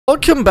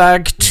Welcome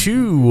back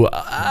to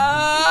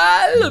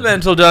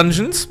Elemental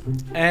Dungeons,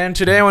 and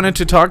today I wanted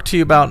to talk to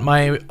you about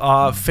my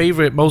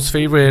most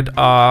favorite,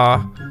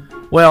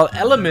 well,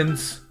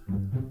 elements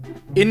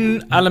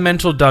in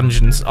Elemental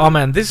Dungeons. Oh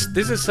man, this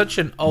is such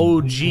an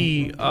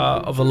OG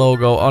of a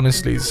logo,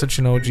 honestly, it's such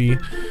an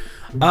OG.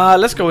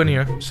 Let's go in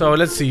here. So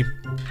let's see.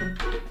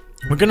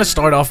 We're gonna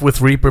start off with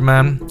Reaper,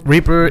 man.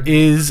 Reaper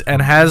is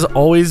and has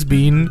always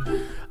been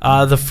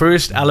the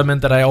first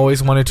element that I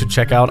always wanted to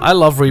check out. I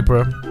love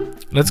Reaper.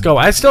 Let's go.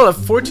 I still have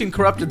 14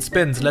 corrupted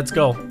spins. Let's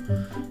go.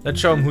 Let's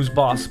show him who's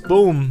boss.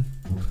 Boom.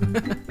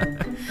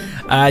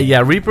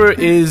 Yeah, Reaper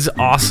is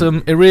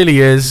awesome. It really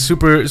is.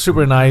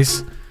 Super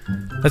nice.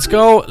 Let's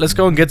go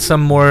and get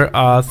some more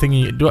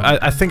thingy.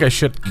 I think I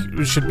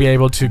should be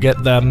able to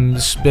get them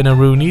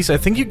spinneroonies. I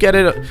think you get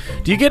it.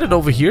 Do you get it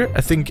over here?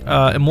 I think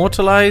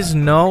immortalize.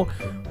 No.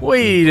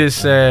 Wait a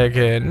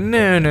second.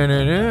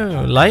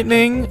 No.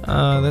 Lightning.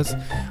 That's.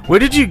 Where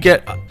did you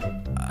get?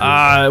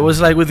 It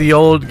was like with the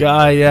old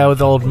guy. Yeah, with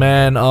the old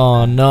man.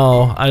 Oh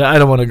no. I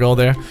don't want to go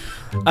there.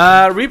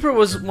 Reaper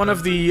was one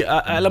of the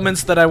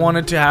elements that I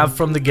wanted to have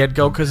from the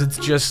get-go because it's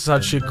just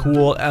such a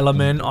cool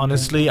element.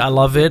 Honestly, I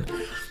love it.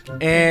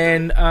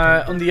 And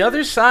on the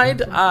other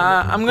side,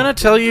 I'm gonna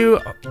tell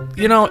you,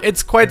 you know,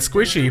 it's quite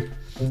squishy.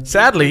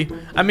 Sadly,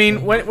 I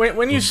mean,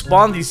 when you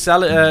spawn these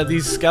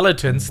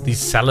skeletons, these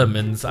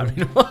salamans, I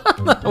mean,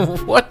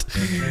 what?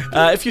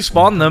 If you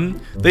spawn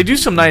them, they do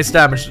some nice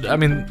damage. I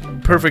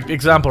mean, perfect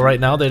example right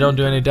now. They don't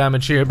do any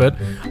damage here, but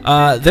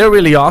they're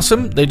really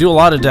awesome. They do a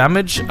lot of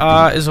damage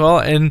as well.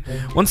 And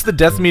once the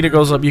death meter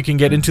goes up, you can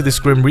get into this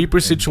Grim Reaper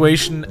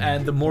situation.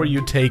 And the more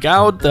you take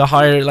out, the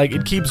higher, like,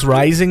 it keeps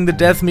rising the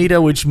death meter,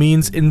 which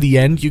means in the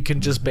end you can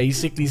just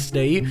basically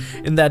stay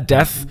in that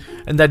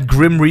that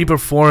Grim Reaper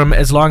form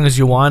as long as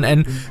you want.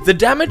 And the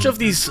damage of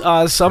these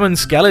summoned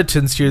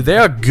skeletons here, they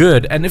are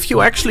good. And if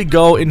you actually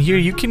go in here,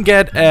 you can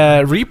get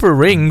Reaper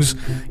rings.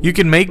 You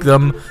can make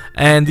them,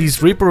 and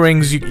these Reaper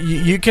rings,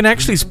 you can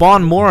actually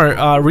spawn more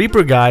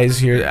Reaper guys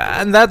here,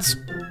 and that's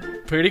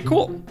pretty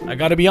cool. I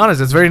gotta be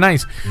honest, it's very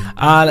nice.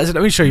 Let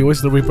me show you.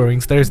 Where's the Reaper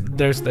rings? There's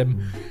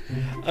them.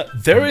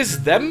 There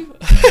is them.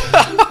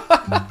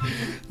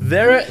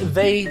 There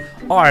they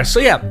are. So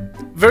yeah,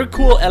 very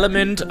cool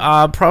element.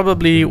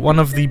 Probably one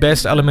of the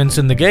best elements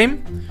in the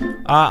game.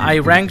 I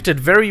ranked it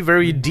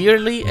very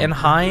dearly and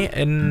high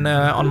in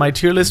on my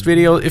tier list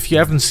video. If you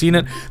haven't seen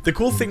it, the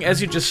cool thing,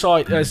 as you just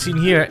saw seen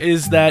here,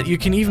 is that you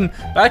can even,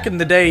 back in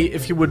the day,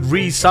 if you would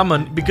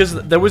re-summon, because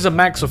there was a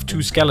max of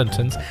 2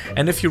 skeletons,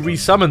 and if you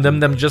re-summon them,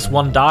 then just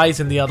one dies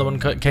and the other one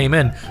came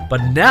in.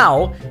 But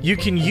now you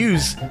can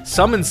use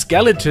summon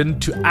skeleton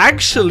to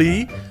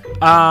actually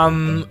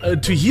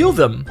to heal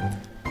them.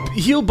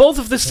 Heal both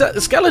of the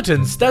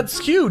skeletons. That's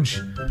huge.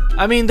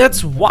 I mean,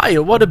 that's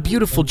wild. What a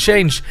beautiful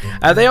change.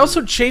 They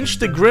also changed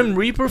the Grim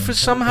Reaper for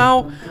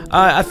somehow.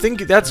 I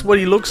think that's what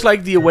he looks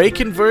like, the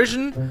Awakened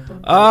version.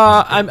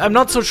 I'm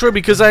not so sure,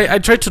 because I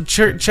tried to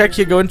check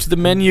here, go into the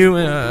menu.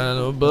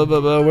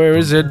 Where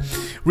is it?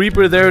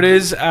 Reaper, there it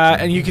is.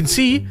 And you can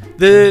see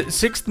the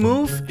 6th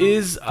move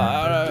is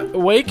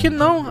Awaken,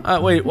 no?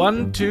 Wait,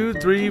 1, 2,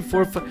 3,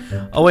 4,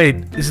 5. Oh,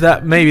 wait. Is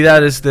that, maybe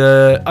that is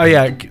the, oh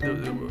yeah.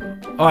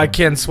 Oh, I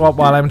can't swap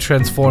while I'm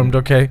transformed,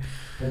 okay.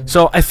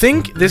 So I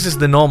think this is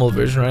the normal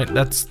version, right?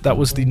 That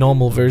was the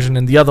normal version,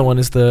 and the other one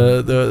is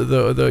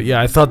the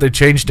yeah, I thought they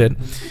changed it.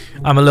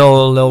 I'm a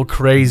little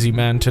crazy,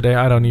 man, today.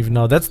 I don't even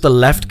know. That's the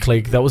left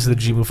click. That was the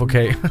G move,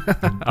 okay.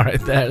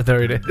 Alright,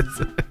 there it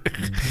is.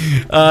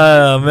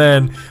 Oh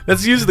man.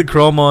 Let's use the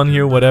chrome on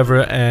here,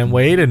 whatever, and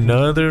wait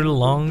another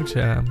long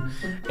time.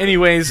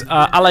 Anyways,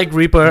 I like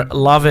Reaper.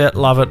 Love it.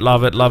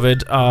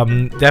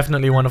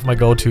 Definitely one of my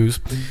go-tos.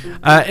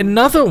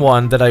 Another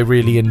one that I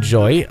really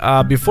enjoy,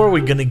 before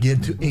we're gonna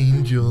get to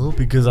Angel,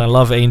 because I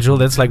love Angel,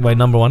 that's like my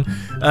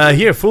 #1.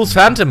 Here, Fool's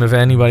Phantom, if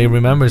anybody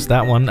remembers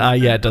that one.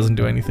 Yeah, it doesn't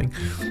do anything.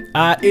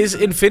 Is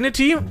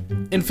Infinity.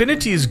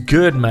 Infinity is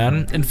good,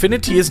 man.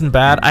 Infinity isn't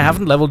bad. I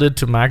haven't leveled it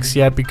to max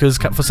yet, because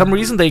for some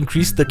reason they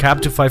increased the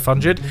cap to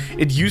 500.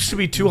 It used to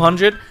be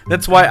 200.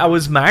 That's why I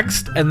was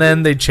maxed, and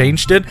then they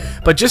changed it.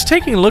 But just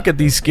taking a look at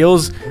these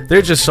skills,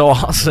 they're just so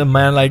awesome,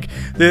 man. Like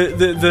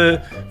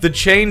the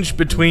change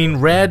between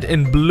red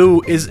and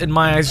blue is, in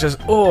my eyes, just,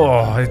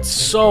 oh, it's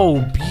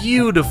so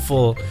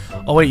beautiful.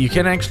 Oh wait, you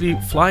can actually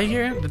fly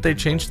here? Did they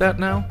change that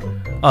now?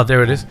 Oh,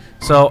 there it is.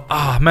 So,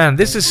 ah, man,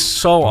 this is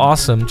so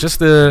awesome. Just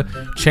the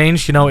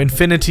change, you know,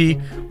 Infinity,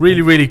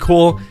 really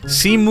cool.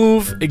 C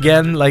move,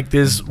 again, like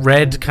this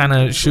red kind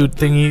of shoot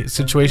thingy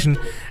situation.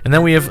 And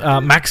then we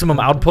have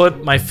maximum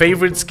output, my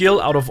favorite skill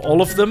out of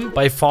all of them,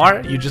 by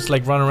far. You just,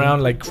 like, run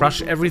around, like,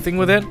 crush everything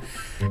with it.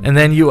 And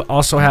then you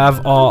also have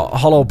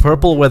hollow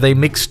purple, where they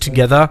mix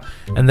together,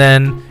 and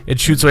then it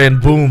shoots away and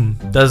boom,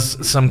 does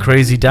some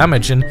crazy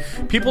damage. And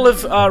people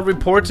have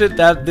reported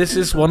that this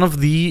is one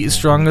of the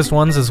strongest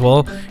ones as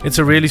well. It's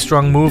a really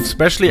strong move,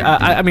 especially,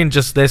 I mean,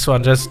 just this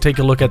one. Just take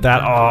a look at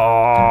that.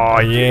 Oh,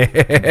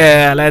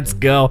 yeah, let's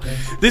go.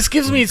 This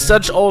gives me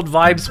such old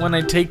vibes when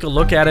I take a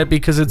look at it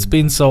because it's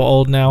been so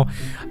old now.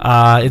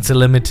 It's a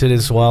limited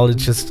as well.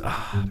 It's just,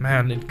 oh,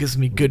 man, it gives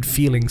me good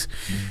feelings.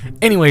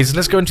 Anyways,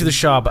 let's go into the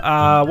shop.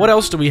 What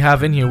else do we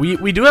have in here?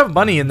 We do have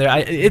Bunny in there.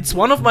 It's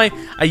one of my...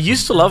 I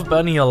used to love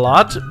Bunny a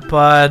lot,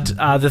 but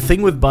the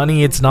thing with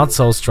Bunny, it's not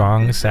so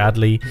strong,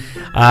 sadly.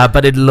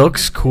 But it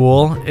looks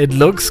cool. It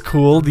looks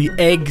cool. The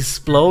egg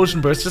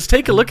explosion burst. Just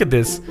take a look at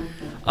this.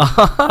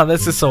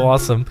 This is so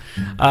awesome.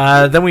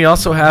 Then we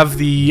also have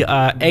the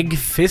Egg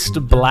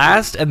Fist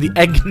Blast and the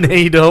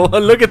Eggnado.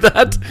 Look at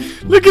that.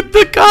 Look at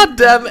the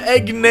goddamn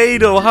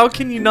Eggnado. How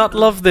can you not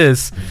love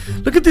this?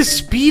 Look at the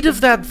speed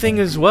of that thing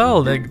as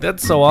well. Like,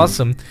 that's so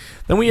awesome.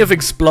 Then we have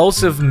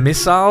Explosive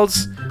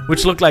Missiles,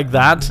 which look like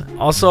that.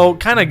 Also,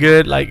 kind of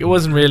good. Like, it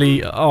wasn't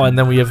really... Oh, and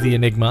then we have the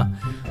Enigma.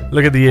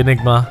 Look at the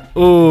Enigma.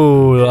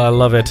 Ooh, I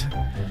love it.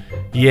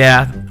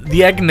 Yeah,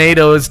 the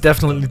Eggnado is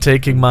definitely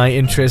taking my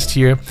interest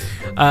here.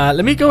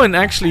 Let me go and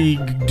actually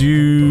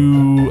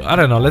do... I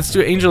don't know, let's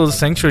do Angel's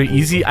Sanctuary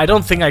easy. I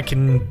don't think I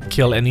can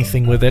kill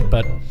anything with it,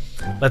 but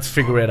let's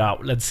figure it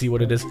out. Let's see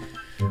what it is.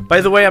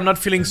 By the way, I'm not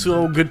feeling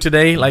so good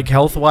today, like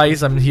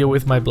health-wise. I'm here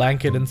with my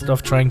blanket and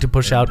stuff, trying to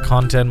push out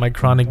content. My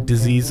chronic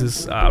disease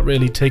is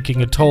really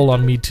taking a toll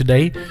on me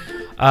today.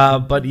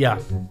 But yeah,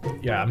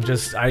 I'm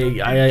just,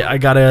 I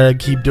gotta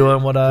keep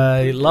doing what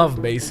I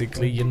love,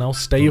 basically, you know,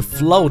 stay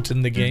afloat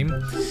in the game.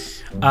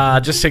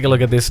 Just take a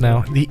look at this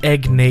now, the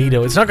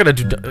Eggnado. It's not gonna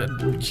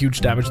do huge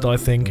damage though, I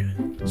think.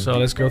 So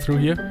let's go through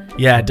here.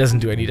 Yeah, it doesn't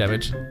do any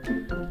damage.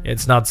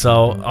 It's not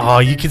so, oh,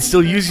 you can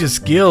still use your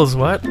skills,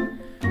 what?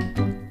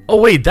 Oh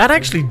wait, that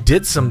actually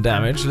did some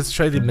damage. Let's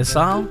try the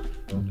missile.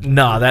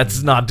 No,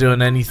 that's not doing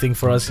anything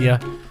for us here.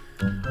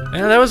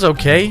 Yeah, that was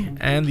okay.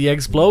 And the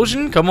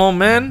explosion? Come on,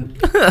 man.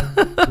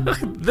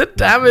 The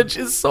damage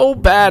is so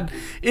bad.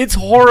 It's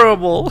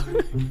horrible.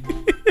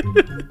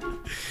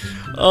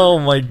 Oh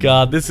my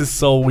god, this is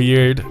so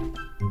weird.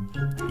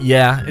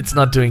 Yeah, it's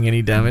not doing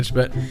any damage,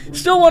 but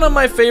still one of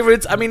my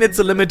favorites. I mean, it's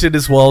a limited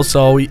as well,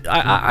 so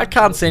I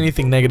can't say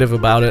anything negative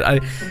about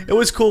it. It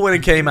was cool when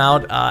it came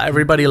out.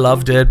 Everybody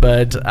loved it,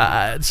 but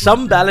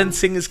some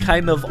balancing is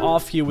kind of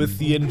off here with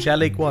the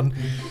angelic one.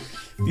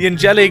 The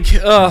angelic,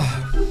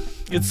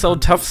 it's so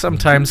tough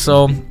sometimes,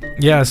 so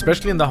yeah,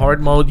 especially in the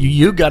hard mode,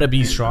 you gotta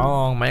be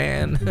strong,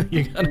 man.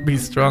 You gotta be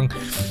strong.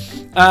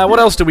 What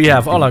else do we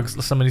have? Oh look,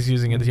 somebody's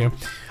using it here.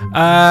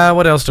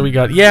 What else do we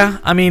got? Yeah,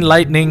 I mean,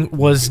 lightning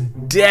was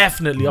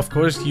definitely, of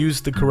course,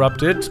 used the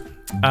corrupted.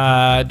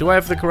 Do I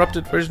have the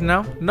corrupted version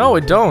now? No, I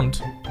don't.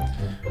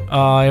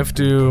 I have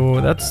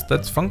to,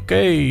 that's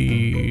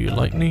funky.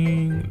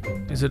 Lightning,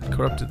 is it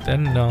corrupted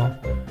then? No.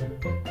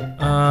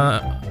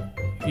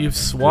 You've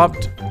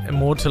swapped,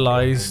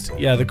 immortalized,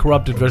 yeah, the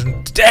corrupted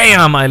version.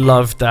 Damn, I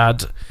loved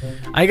that.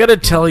 I gotta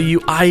tell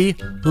you, I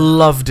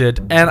loved it,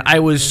 and I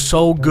was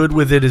so good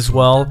with it as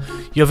well.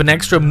 You have an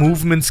extra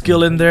movement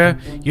skill in there.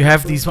 You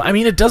have these, I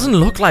mean, it doesn't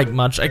look like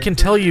much. I can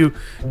tell you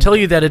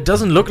that it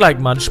doesn't look like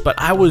much, but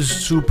I was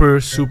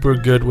super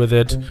good with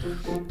it.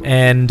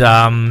 And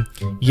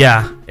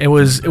yeah, it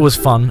was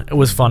fun. It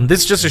was fun.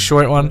 This is just a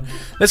short one.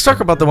 Let's talk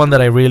about the one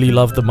that I really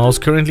love the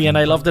most currently, and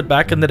I loved it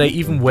back in the day,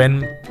 even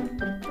when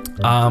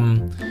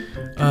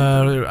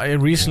I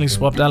recently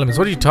swapped elements.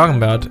 What are you talking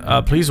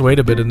about? Please wait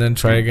a bit and then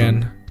try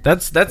again.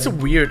 That's a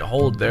weird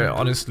hold there,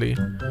 honestly.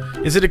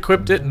 Is it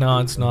equipped it? No,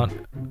 it's not.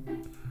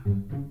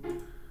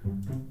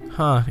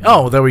 Huh.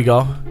 Oh, there we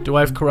go. Do I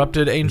have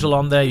Corrupted Angel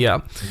on there?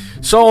 Yeah.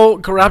 So,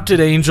 Corrupted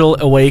Angel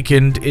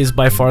Awakened is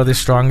by far the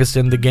strongest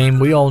in the game.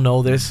 We all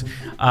know this.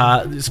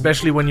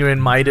 Especially when you're in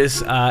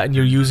Midas and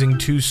you're using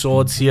two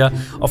swords here.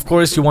 Of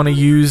course, you want to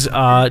use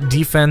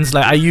defense.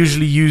 Like, I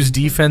usually use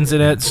defense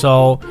in it,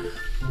 so...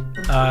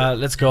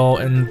 let's go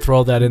and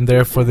throw that in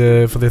there for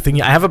the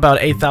thingy. I have about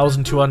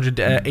 8,200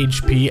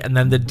 HP, and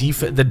then the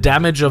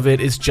damage of it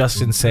is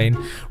just insane.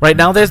 Right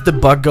now, there's the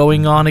bug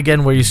going on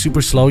again where you're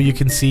super slow. You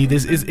can see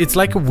this it's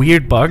like a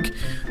weird bug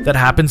that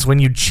happens when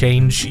you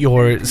change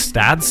your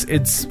stats.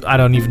 I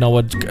don't even know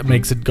what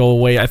makes it go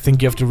away. I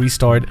think you have to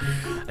restart.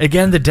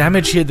 Again, the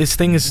damage here, this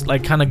thing is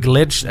like kind of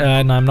glitched,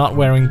 and I'm not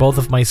wearing both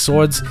of my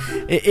swords.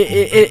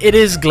 It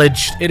is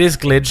glitched. It is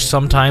glitched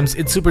sometimes.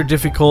 It's super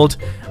difficult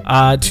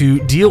to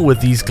deal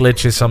with these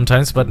glitches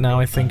sometimes, but now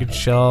I think it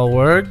shall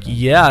work.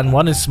 Yeah, and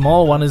one is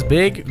small, one is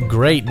big.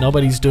 Great,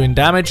 nobody's doing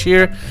damage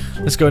here.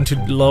 Let's go into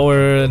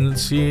lower and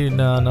see.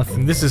 No,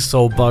 nothing. This is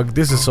so bugged.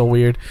 This is so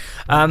weird.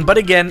 But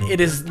again,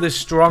 it is the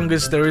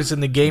strongest there is in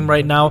the game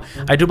right now.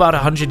 I do about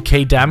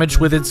 100k damage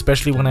with it,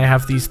 especially when I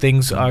have these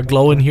things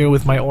glow in here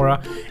with my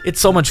aura. It's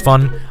so much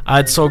fun.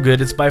 It's so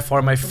good. It's by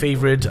far my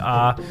favorite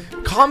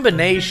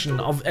combination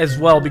of as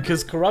well,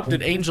 because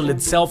Corrupted Angel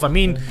itself, I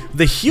mean,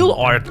 the heal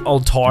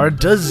altar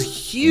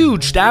does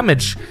huge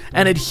damage,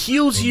 and it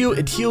heals you,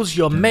 it heals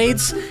your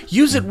mates.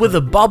 Use it with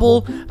a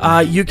bubble.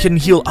 You can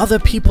heal other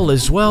people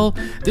as well.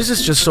 This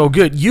is just so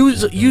good.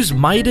 Use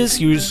Midas,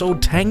 you're so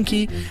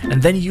tanky,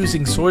 and then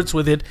using swords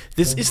with it.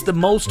 This is the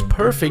most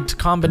perfect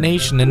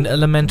combination in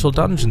elemental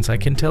dungeons, I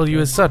can tell you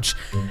as such.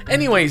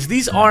 Anyways,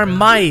 these are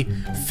my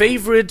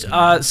favorite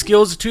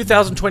skills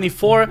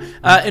 2024.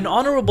 An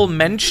honorable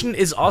mention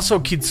is also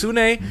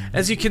Kitsune.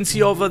 As you can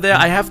see over there,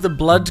 I have the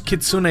Blood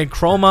Kitsune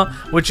Chroma,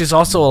 which is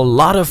also a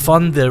lot of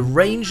fun. The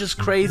range is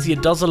crazy,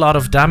 it does a lot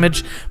of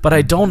damage, but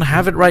I don't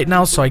have it right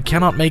now, so I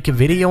cannot make a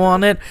video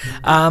on it.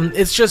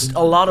 It's just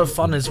a lot of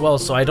fun as well,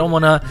 so I don't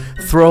want to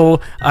throw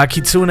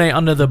Kitsune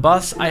under the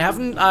bus. I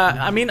haven't,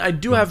 I mean, I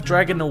do have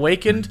Dragon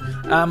Awakened.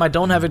 I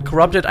don't have it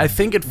corrupted. I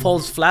think it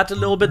falls flat a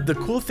little bit. The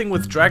cool thing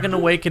with Dragon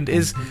Awakened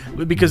is,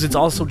 because it's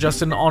also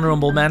just an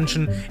honorable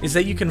mention, is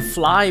that you can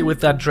fly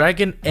with that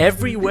dragon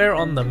everywhere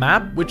on the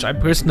map, which I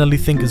personally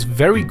think is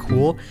very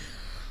cool.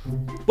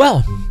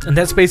 Well, and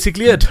that's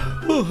basically it.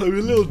 Oh, I'm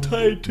a little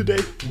tired today.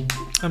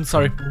 I'm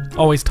sorry.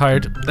 Always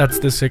tired. That's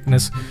the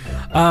sickness.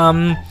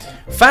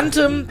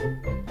 Phantom.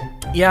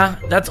 Yeah,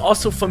 that's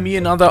also for me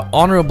another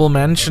honorable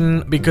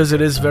mention, because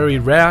it is very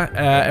rare.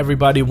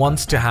 Everybody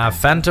wants to have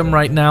Phantom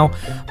right now,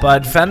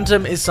 but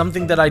Phantom is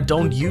something that I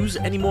don't use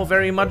anymore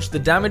very much. The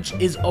damage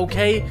is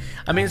okay.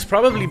 I mean, it's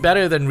probably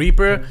better than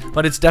Reaper,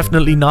 but it's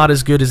definitely not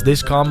as good as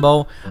this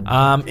combo.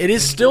 It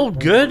is still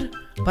good,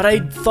 but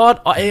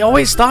I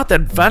always thought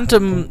that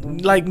Phantom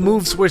like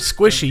moves were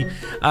squishy.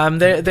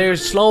 They're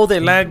slow,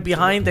 they lag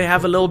behind, they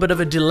have a little bit of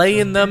a delay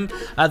in them.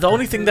 The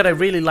only thing that I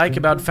really like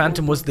about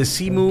Phantom was the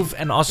C move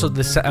and also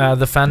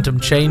the Phantom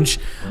change.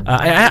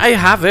 I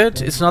have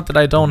it. It's not that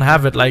I don't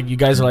have it. Like, you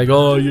guys are like,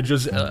 oh, you're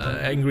just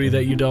angry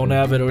that you don't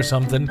have it or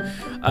something.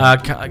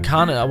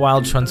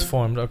 Wild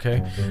transformed.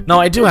 Okay. No,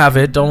 I do have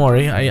it. Don't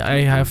worry.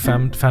 I have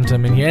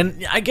Phantom in here,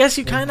 and I guess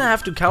you kind of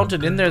have to count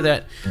it in there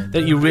that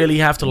you really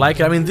have to like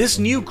it. I mean, this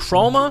new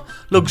chroma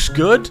looks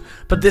good,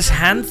 but this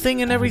hand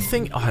thing and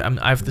everything, oh,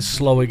 I have to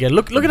slow again.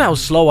 Look at how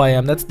slow I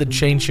am. That's the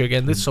change here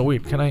again. This is so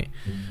weird. Can I,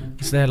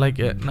 is there like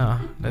a, no,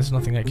 there's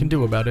nothing I can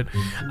do about it.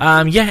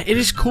 Yeah, it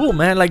is cool,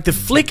 man. Like the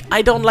flick,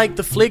 I don't like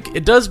the flick.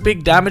 It does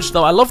big damage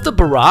though. I love the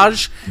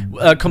barrage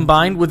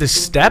combined with a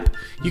step.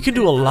 You can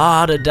do a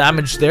lot of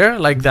damage there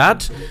like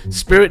that.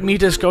 Spirit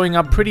meter is going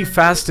up pretty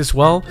fast as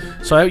well,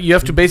 so you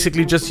have to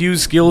basically just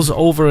use skills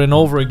over and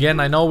over again.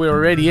 I know we're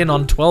already in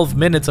on 12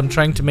 minutes. I'm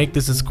trying to make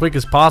this as quick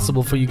as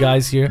possible for you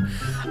guys here.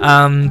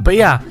 But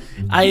yeah,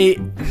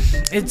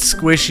 it's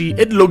squishy.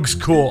 It looks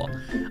cool.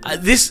 I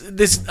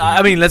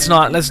mean,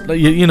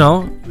 you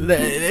know,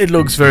 it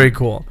looks very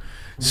cool.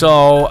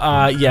 So,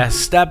 yeah,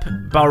 step,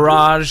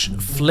 barrage,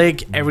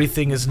 flick,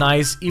 everything is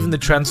nice. Even the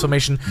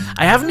transformation.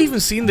 I haven't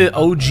even seen the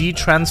OG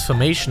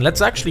transformation.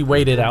 Let's actually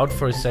wait it out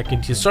for a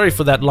second here. Sorry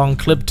for that long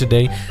clip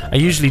today. I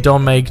usually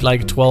don't make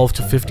like 12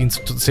 to 15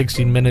 to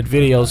 16 minute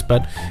videos,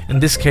 but in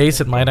this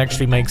case, it might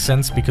actually make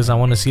sense because I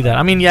want to see that.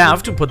 I mean, yeah, I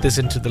have to put this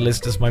into the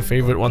list as my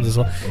favorite ones as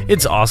well.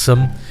 It's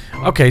awesome.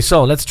 Okay,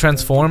 so let's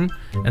transform.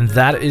 And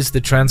that is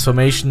the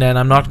transformation, and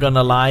I'm not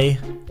gonna lie.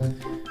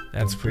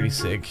 That's pretty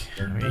sick.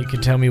 I mean, you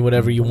can tell me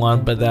whatever you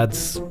want, but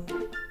that's...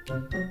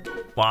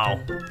 wow,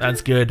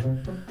 that's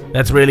good.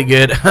 That's really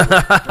good.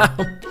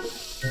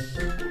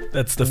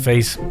 That's the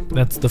face.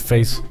 That's the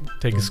face.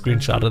 Take a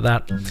screenshot of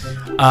that.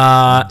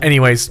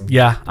 Anyways,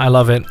 yeah, I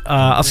love it.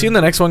 I'll see you in the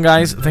next one,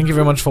 guys. Thank you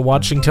very much for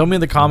watching. Tell me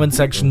in the comment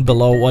section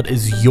below what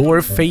is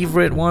your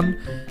favorite one,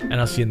 and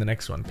I'll see you in the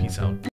next one. Peace out.